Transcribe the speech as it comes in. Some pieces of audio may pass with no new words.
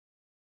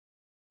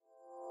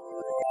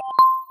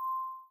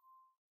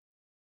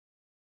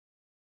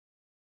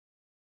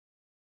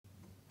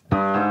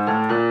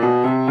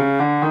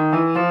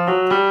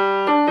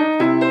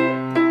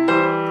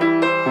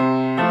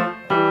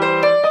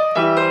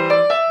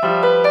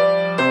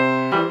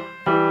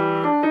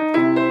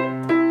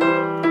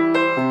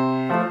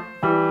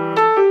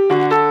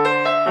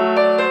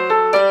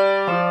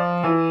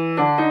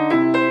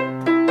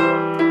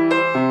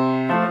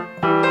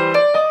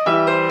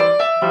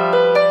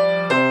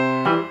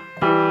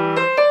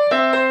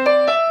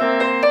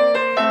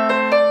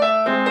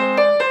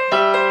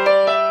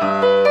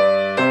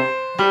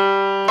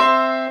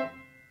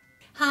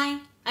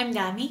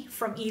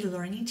From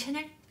e-learning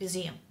channel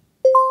Museum.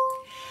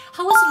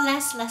 How was the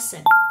last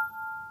lesson?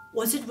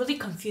 Was it really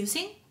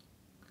confusing?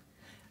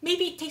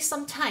 Maybe it takes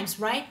some time,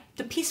 right?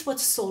 The piece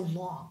was so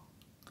long.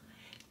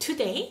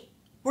 Today,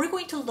 we're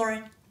going to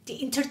learn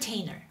The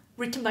Entertainer,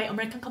 written by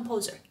American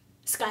composer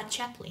Scott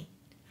Jopin.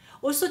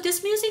 Also,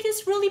 this music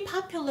is really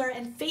popular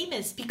and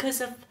famous because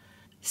of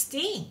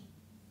Sting.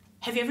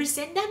 Have you ever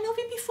seen that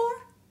movie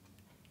before?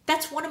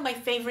 That's one of my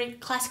favorite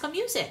classical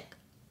music.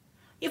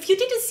 If you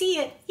didn't see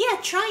it, yeah,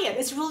 try it.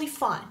 It's really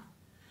fun.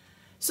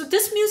 So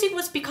this music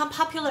was become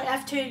popular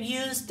after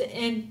used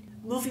in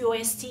movie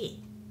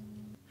OST.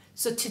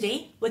 So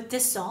today, with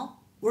this song,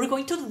 we're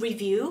going to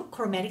review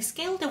chromatic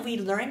scale that we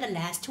learned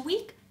last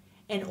week.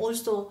 And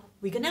also,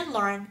 we're going to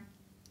learn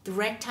the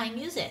ragtime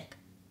music.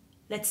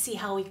 Let's see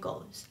how it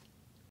goes.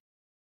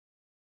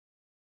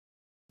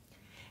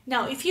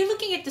 Now, if you're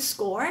looking at the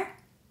score,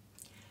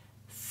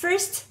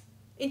 first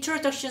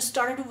introduction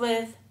started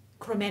with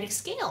chromatic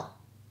scale,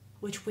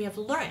 which we have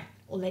learned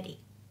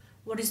already.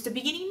 What is the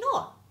beginning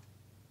note?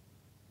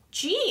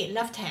 G,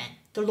 left hand,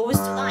 the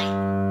lowest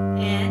line,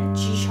 and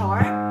G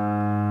sharp,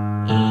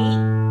 A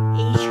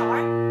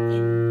sharp,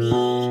 and B,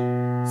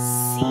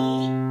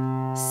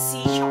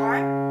 C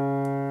sharp,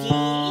 D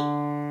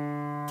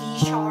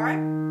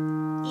sharp,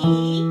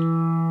 E,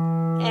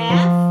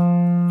 F,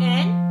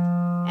 and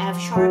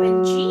F sharp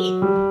and G.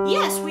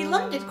 Yes, we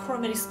learned the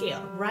chromatic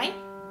scale, right?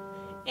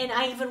 And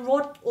I even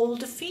wrote all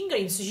the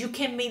fingering, so you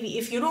can maybe,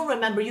 if you don't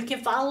remember, you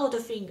can follow the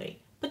fingering.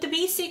 But the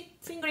basic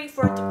fingering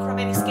for the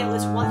chromatic scale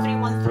is 1 3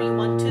 1 3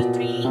 1 2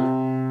 3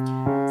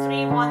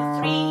 3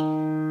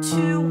 1 3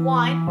 2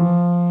 1,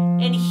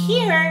 and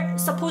here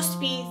it's supposed to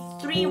be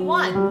 3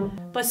 1.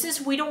 But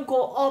since we don't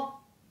go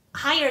up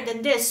higher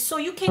than this, so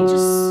you can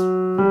just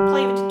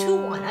play with the 2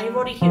 1. I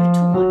wrote it here 2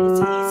 1. It's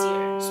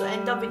easier. So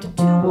end up with the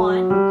 2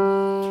 1,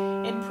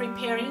 and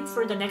preparing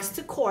for the next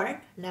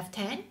chord, left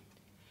hand.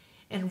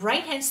 And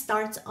right hand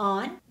starts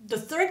on the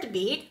third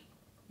beat.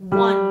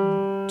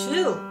 1,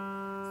 2,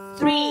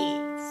 3,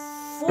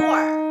 4.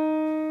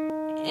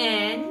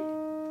 And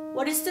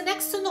what is the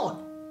next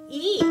note?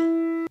 E.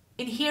 And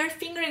here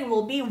fingering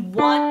will be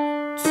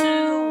 1,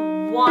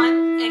 2,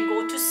 1, and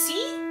go to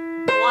C.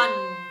 1,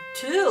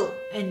 2,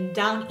 and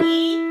down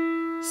E,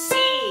 C,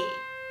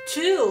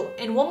 2,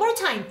 and one more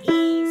time.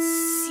 E,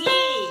 C.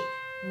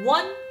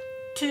 1,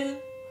 2,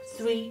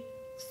 3,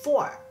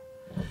 4.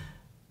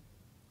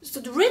 So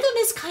the rhythm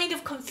is kind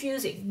of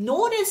confusing.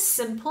 Note is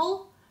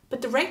simple,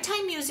 but the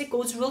ragtime music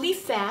goes really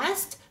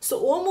fast, so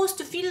almost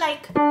to feel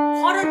like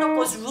quarter note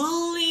goes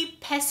really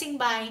passing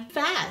by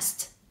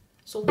fast.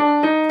 So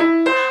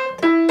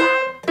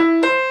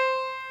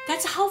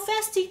that's how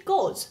fast it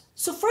goes.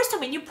 So first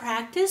time when you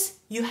practice,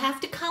 you have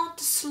to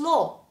count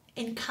slow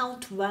and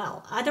count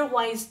well.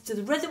 Otherwise,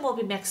 the rhythm will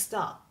be mixed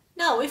up.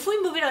 Now, if we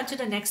move it on to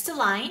the next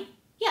line,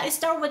 yeah, it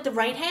starts with the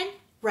right hand,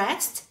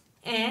 rest,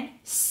 and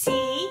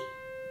C,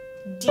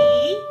 D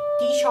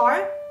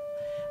sharp,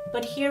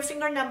 but here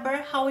finger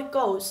number, how it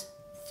goes,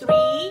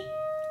 3,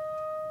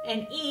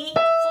 and E,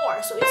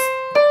 4. So it's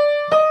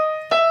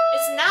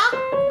not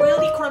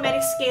really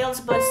chromatic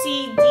scales, but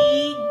C,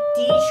 D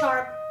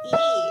sharp, E.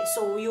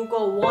 So you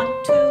go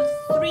 1, 2,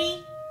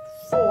 3,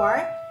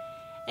 4,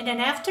 and then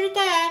after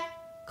that,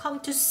 come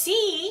to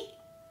C.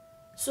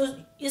 So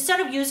instead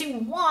of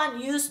using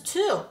 1, use 2.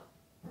 2,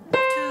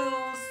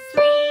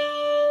 3,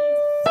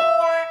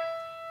 4,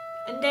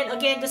 and then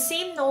again the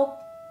same note,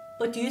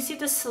 but do you see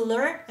the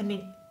slur?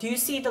 Do you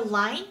see the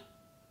line?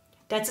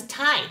 That's a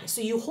tide,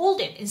 so you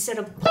hold it instead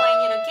of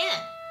playing it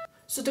again.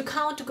 So the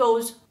count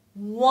goes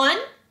 1,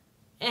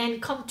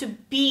 and come to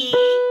B,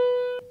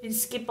 and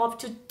skip up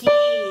to D,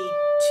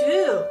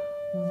 2,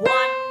 1,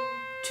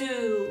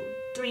 2,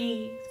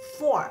 3,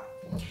 4.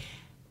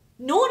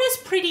 Note is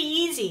pretty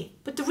easy,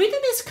 but the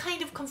rhythm is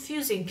kind of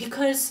confusing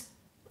because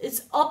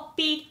it's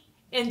upbeat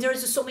and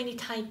there's so many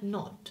tight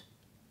notes.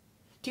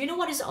 Do you know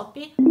what is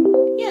upbeat?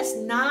 Yes,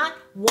 not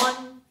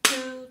 1,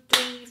 2,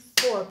 3,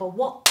 4, but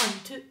 1,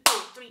 2,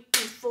 3,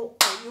 4.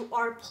 You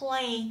are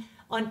playing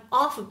on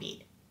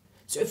offbeat.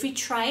 So if we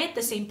try it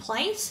the same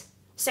place,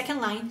 second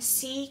line,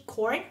 C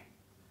chord,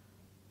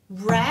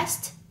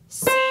 rest,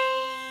 C,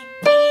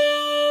 D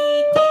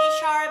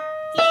sharp,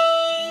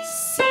 E,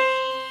 C,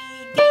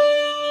 D,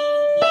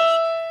 E,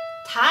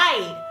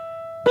 tied,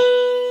 B,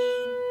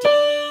 D,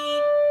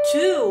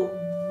 2,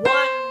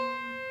 1,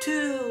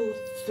 2,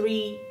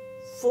 3,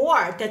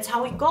 4. That's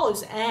how it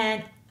goes.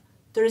 And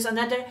there's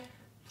another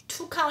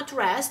 2 count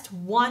rest,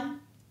 1,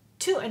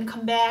 2 and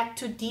come back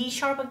to D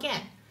sharp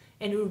again.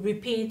 And it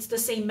repeats the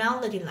same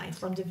melody line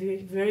from the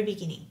very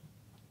beginning.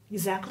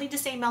 Exactly the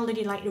same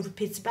melody line, it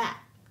repeats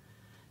back.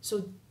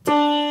 So D,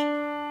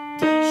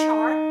 D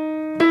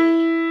sharp, D,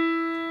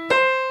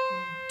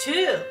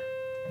 2,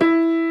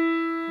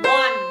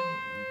 1,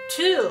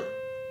 2,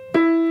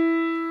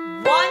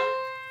 1,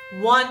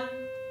 1,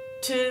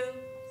 2,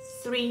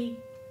 3,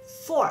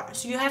 4.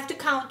 So you have to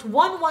count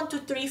 1, 1, 2,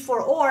 3,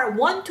 4 or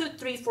 1, 2,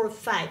 3, 4,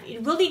 5.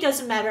 It really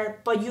doesn't matter,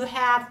 but you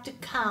have to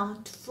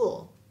count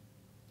full.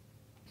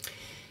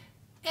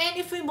 And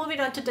if we move it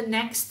on to the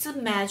next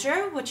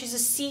measure, which is a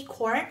C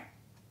chord,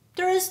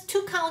 there is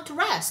 2 count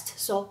rest.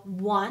 So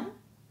 1,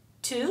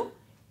 2.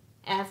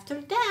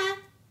 After that,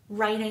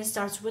 right hand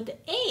starts with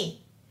A.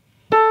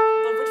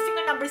 But with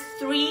finger number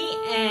 3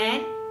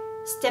 and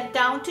step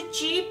down to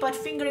G, but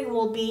fingering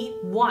will be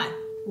 1.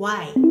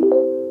 Why?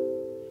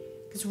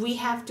 Because we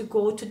have to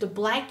go to the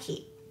black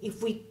key.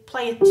 If we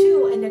play a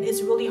 2, and then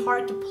it's really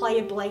hard to play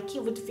a black key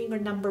with finger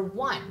number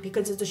 1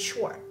 because it's a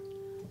short.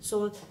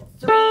 So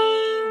 3,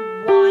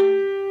 1,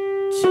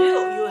 2.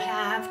 You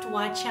have to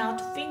watch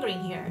out fingering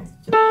here.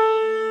 3,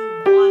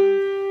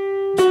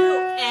 1, 2,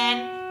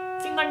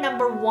 and finger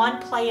number 1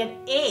 play at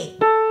A.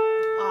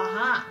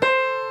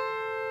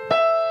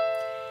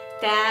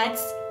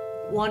 That's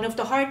one of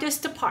the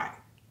hardest part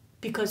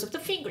because of the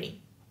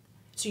fingering.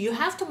 So you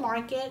have to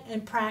mark it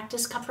and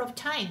practice a couple of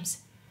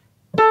times.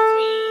 3,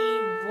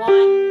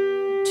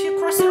 1, 2,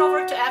 cross it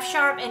over to F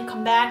sharp and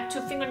come back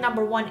to finger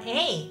number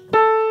 1A.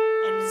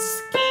 And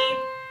skip,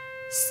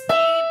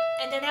 skip,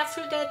 and then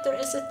after that there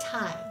is a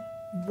time.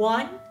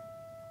 1,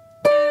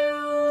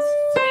 2,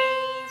 3,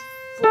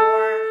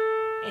 4,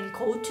 and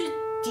go to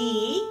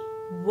D.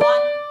 1,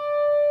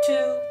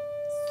 2,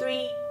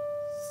 3,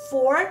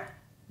 4,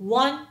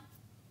 1,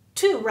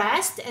 2,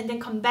 rest, and then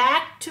come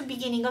back to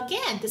beginning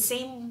again, the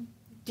same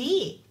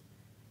D.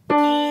 D,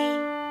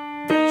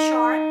 D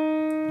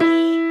sharp,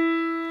 E,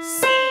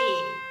 C,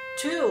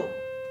 2,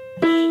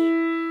 E,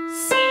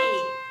 C,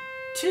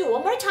 2.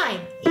 One more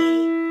time.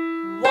 E,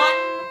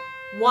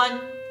 1,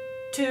 1,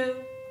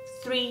 2,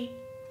 3,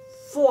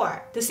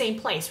 4. The same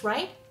place,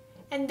 right?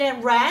 And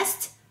then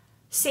rest,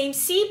 same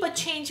C, but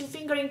change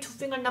fingering to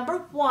finger number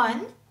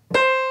 1. D,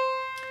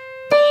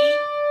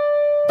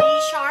 D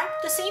sharp,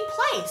 the same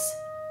place.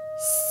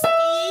 C,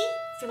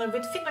 finger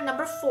with finger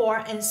number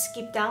 4 and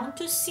skip down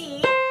to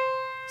C.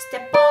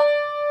 Step up,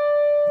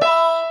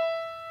 up,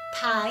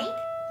 tight,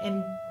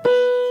 and B,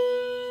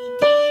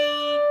 D,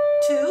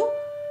 2,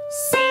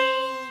 C,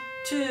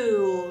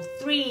 2,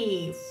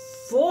 3,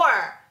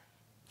 4,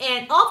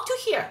 and up to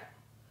here.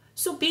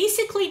 So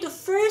basically the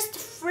first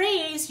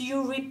phrase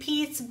you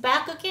repeat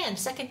back again,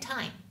 second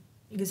time.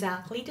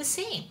 Exactly the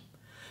same.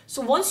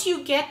 So once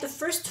you get the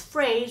first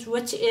phrase,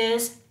 which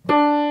is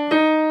 1,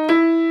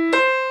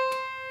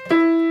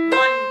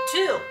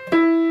 2,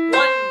 1,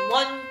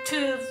 1,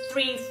 2,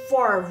 3,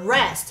 4,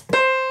 rest.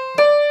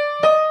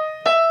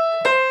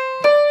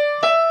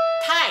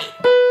 Tight.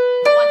 1,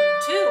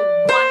 2,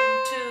 1,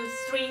 2,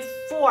 3,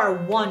 4,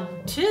 1,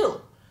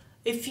 2.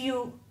 If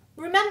you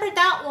remember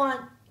that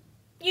one,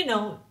 you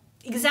know,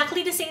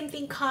 exactly the same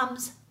thing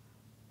comes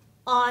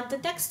on the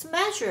next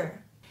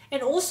measure.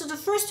 And also the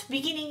first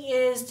beginning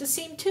is the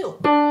same too.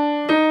 1,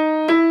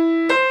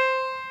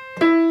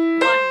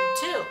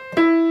 2.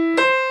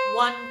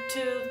 1,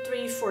 2,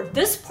 3, 4.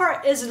 This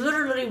part is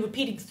literally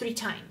repeating 3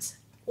 times.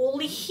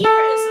 Only here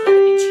is a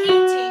little bit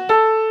changing.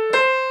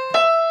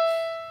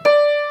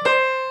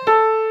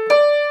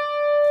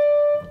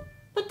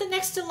 But the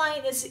next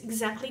line is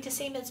exactly the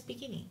same as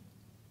beginning.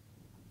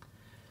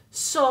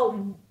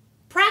 So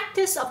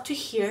practice up to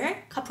here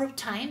a couple of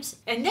times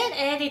and then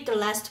edit the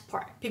last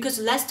part because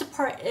last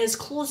part is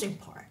closing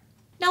part.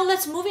 Now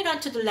let's move it on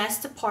to the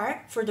last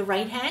part for the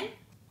right hand.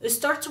 It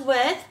starts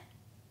with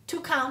 2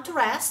 count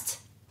rest.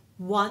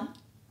 1,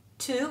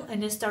 2,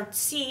 and then start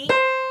C, D,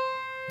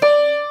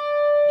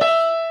 E,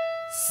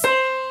 C,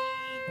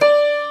 D,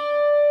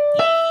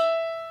 E,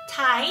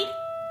 tight,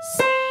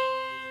 C,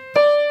 D,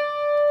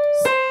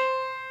 C,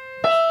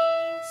 E,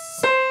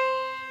 C,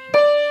 D,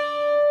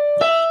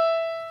 E,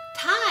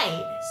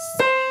 tight,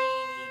 C,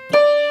 D,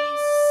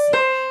 C,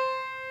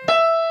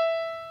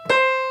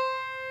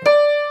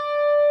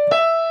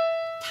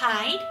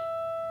 tight,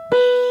 B,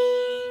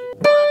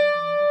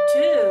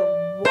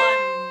 1,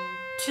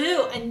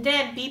 2, and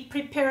then be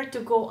prepared to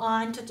go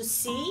on to the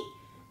C.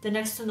 The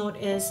next note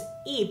is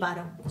E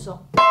bottom,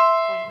 so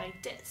going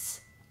like this.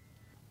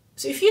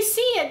 So if you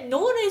see it,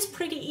 note is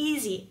pretty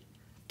easy.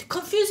 The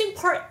confusing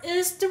part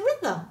is the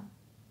rhythm.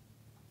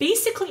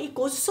 Basically, it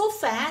goes so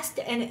fast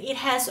and it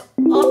has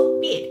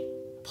upbeat,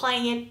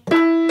 playing it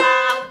bam,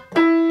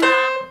 bam,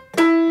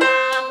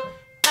 bam,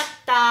 da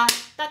da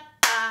da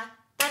da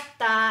da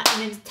da,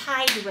 and then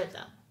tied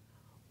rhythm,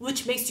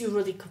 which makes you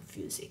really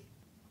confusing.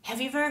 Have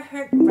you ever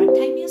heard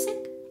ragtime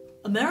music?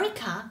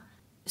 America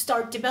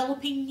started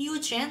developing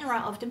new genre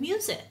of the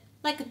music,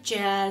 like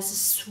jazz,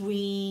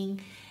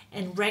 swing,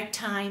 and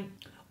ragtime.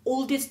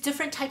 All these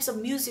different types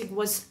of music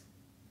was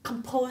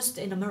composed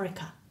in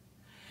America.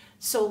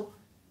 So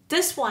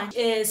this one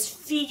is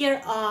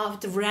figure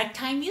of the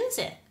ragtime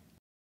music.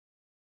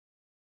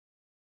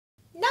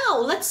 Now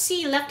let's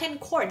see left hand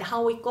chord,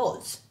 how it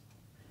goes.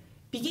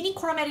 Beginning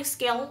chromatic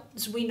scale,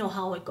 we know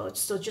how it goes.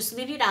 So just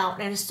leave it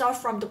out and start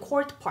from the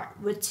chord part,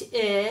 which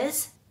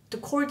is the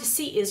chord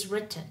C is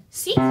written.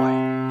 C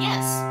chord,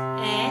 yes.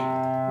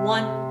 And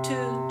 1,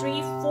 2,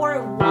 3,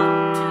 4,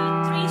 1, 2,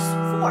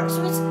 3, 4.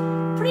 So it's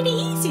pretty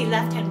easy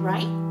left hand,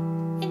 right?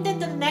 And then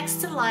the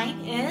next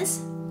line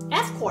is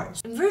F chord,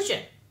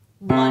 inversion.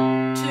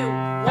 1, 2, 1, 2,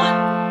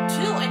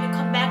 and you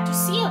come back to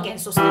C again.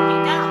 So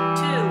stepping down,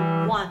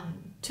 2, 1,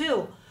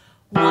 2,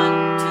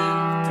 1, 2,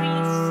 3,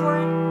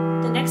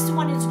 4. The next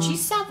one is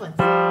G7.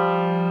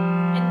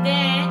 And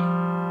then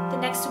the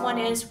next one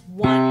is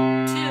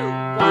 1, 2,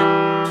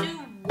 1,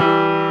 2,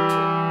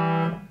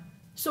 1, 2.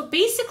 So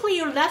basically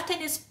your left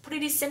hand is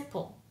pretty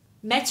simple.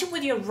 Matching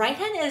with your right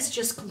hand is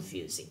just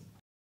confusing.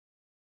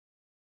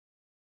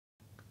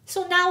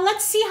 So now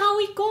let's see how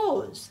it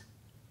goes.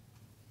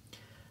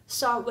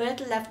 Start with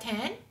left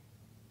hand.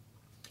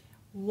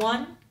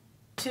 1,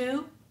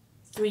 2,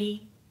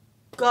 3,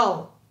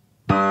 go.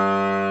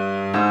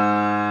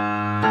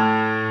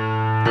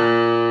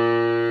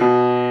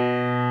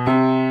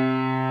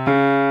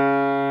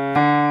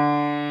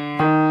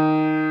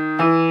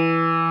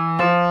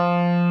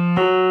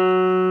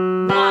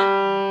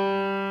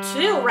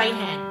 Right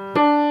hand.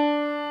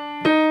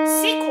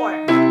 C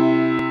chord. 2,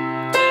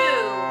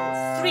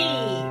 3,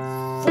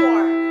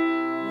 4.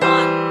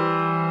 1,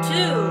 2,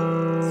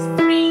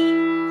 3,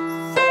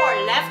 4.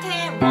 Left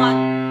hand.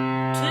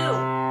 1, 2,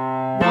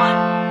 1,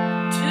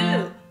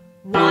 2,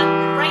 1.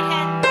 Right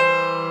hand.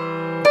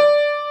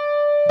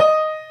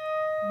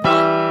 1,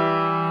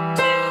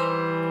 2,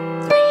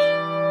 3,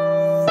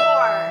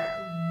 4.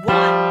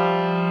 1,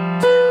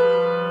 2,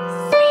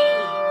 3,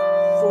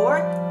 4.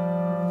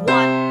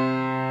 1,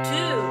 2,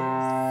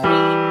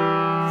 3,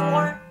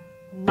 4,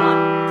 1.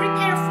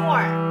 Prepare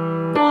for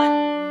 1,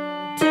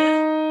 2,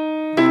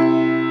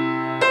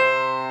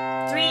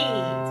 3,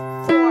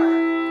 4,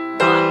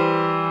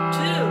 1, 2,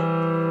 3,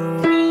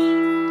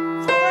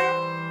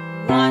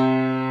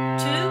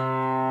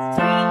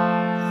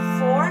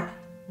 4, 1,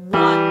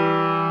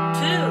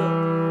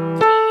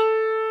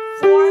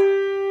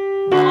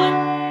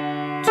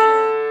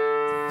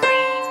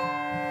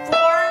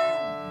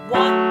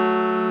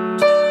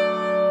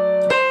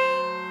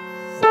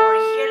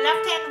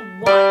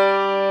 2,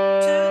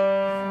 3,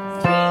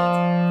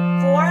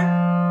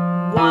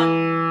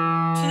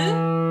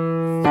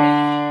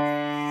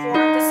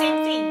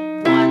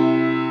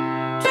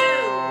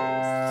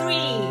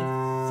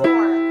 4, 1,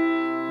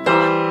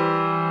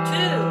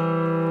 2,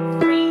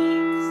 3,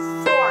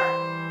 4,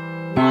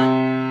 1,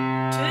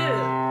 2,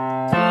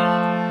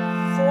 3,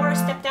 4, 1.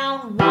 Step down,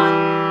 1,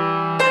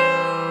 2,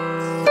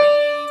 3,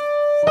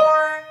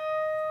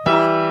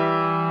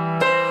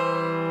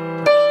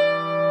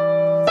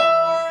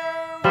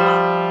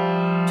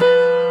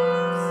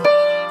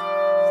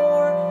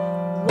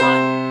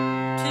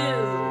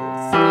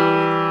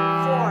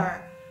 4,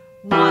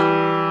 1,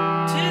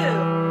 2,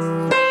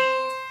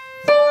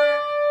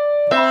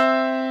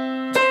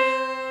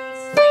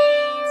 3,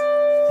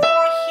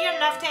 4. Here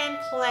left hand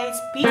plays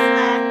B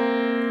flat.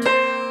 2,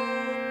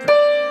 3,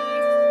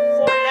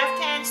 4. Left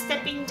hand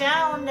stepping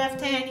down.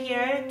 Left hand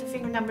here to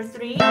finger number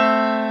 3. 2, 3,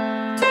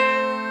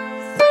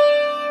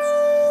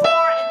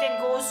 4, and then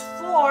goes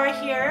 4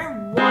 here.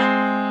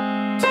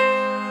 1, 2,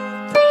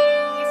 3,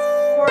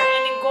 4,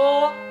 and then go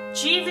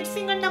G with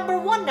finger number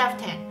 1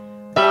 left hand.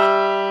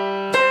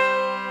 1, 2,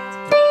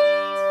 3,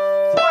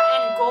 4,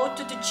 and go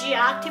to the G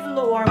octave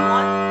lower.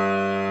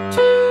 1, 2,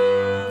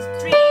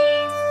 3,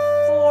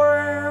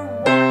 4.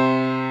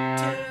 1,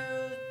 2,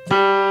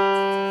 3,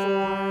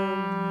 4.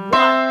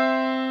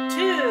 1,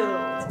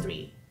 2,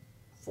 3,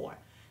 4.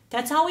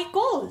 That's how it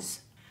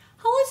goes.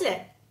 How is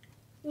it?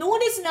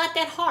 Note is not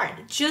that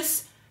hard.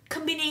 Just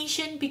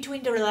combination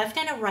between the left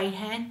hand and right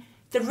hand.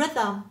 The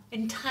rhythm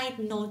and tight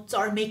notes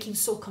are making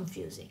so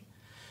confusing.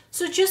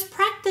 So just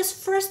practice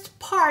first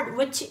part,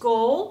 which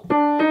go.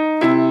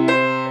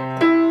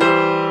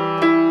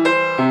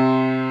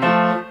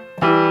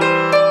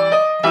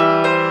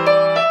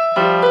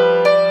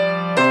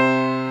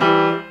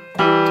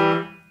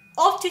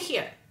 Up to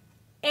here.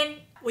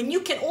 And when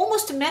you can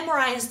almost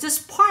memorize this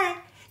part,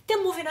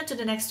 then moving on to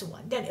the next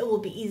one, then it will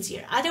be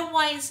easier.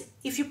 Otherwise,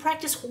 if you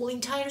practice whole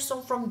entire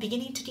song from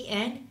beginning to the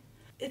end,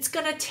 it's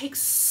gonna take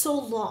so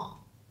long.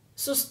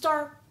 So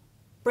start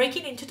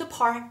breaking into the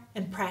part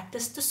and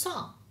practice the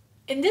song.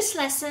 In this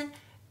lesson,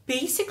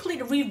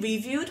 basically we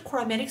reviewed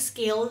chromatic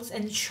scales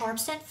and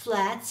sharps and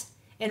flats,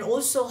 and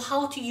also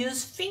how to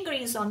use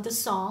fingerings on the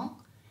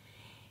song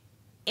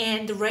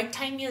and the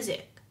ragtime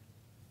music.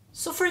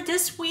 So for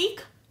this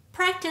week,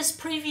 practice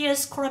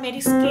previous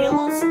chromatic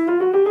scales,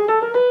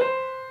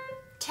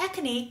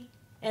 technique,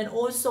 and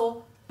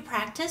also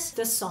practice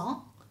the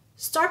song.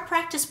 Start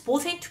practice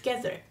both hands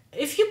together.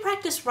 If you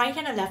practice right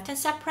hand and left hand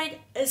separate,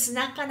 it's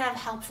not gonna have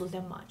helpful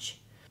that much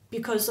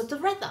because of the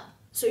rhythm.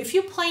 So if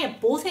you play it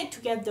both hands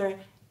together,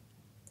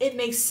 it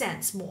makes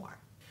sense more.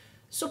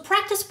 So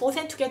practice both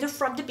hands together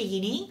from the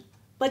beginning,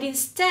 but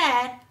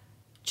instead,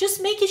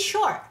 just make it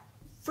short.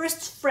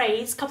 First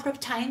phrase, couple of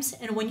times,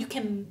 and when you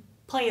can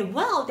play it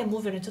well, then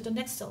move it into the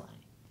next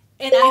line.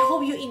 And I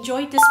hope you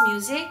enjoyed this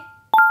music,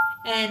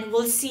 and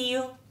we'll see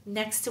you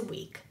next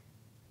week.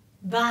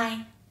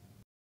 Bye.